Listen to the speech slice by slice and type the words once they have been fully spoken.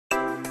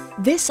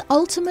This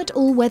ultimate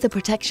all-weather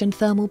protection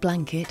thermal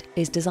blanket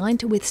is designed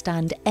to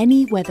withstand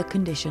any weather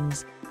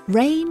conditions.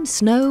 Rain,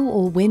 snow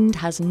or wind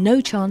has no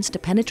chance to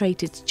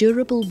penetrate its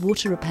durable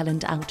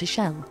water-repellent outer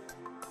shell.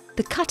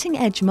 The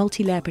cutting-edge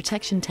multi-layer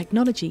protection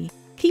technology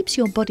keeps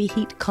your body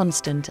heat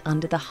constant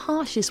under the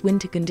harshest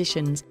winter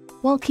conditions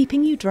while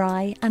keeping you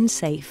dry and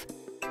safe.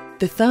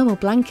 The thermal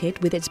blanket,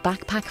 with its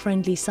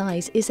backpack-friendly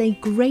size, is a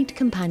great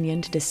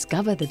companion to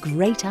discover the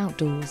great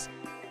outdoors.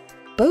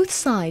 Both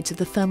sides of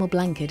the thermal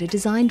blanket are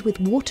designed with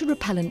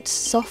water-repellent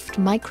soft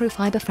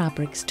microfiber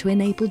fabrics to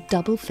enable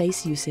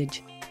double-face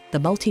usage. The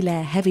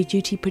multi-layer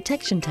heavy-duty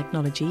protection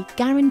technology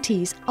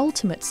guarantees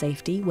ultimate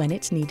safety when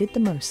it's needed the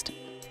most.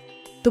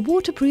 The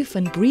waterproof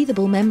and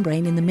breathable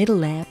membrane in the middle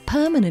layer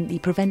permanently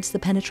prevents the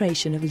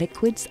penetration of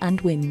liquids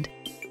and wind.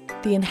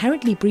 The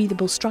inherently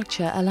breathable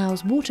structure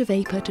allows water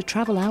vapour to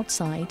travel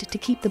outside to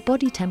keep the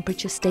body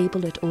temperature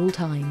stable at all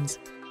times.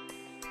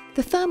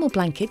 The thermal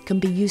blanket can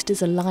be used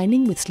as a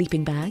lining with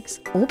sleeping bags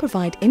or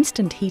provide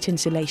instant heat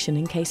insulation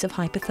in case of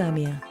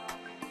hypothermia.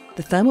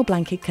 The thermal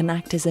blanket can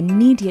act as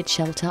immediate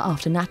shelter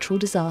after natural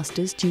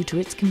disasters due to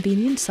its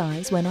convenient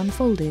size when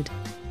unfolded.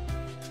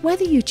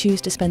 Whether you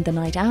choose to spend the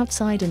night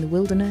outside in the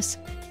wilderness,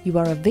 you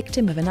are a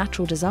victim of a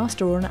natural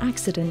disaster or an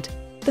accident,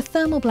 the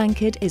thermal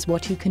blanket is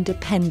what you can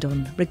depend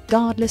on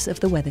regardless of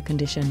the weather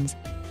conditions.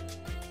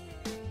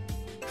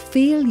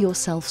 Feel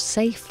yourself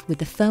safe with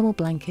the thermal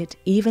blanket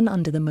even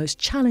under the most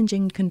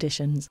challenging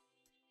conditions.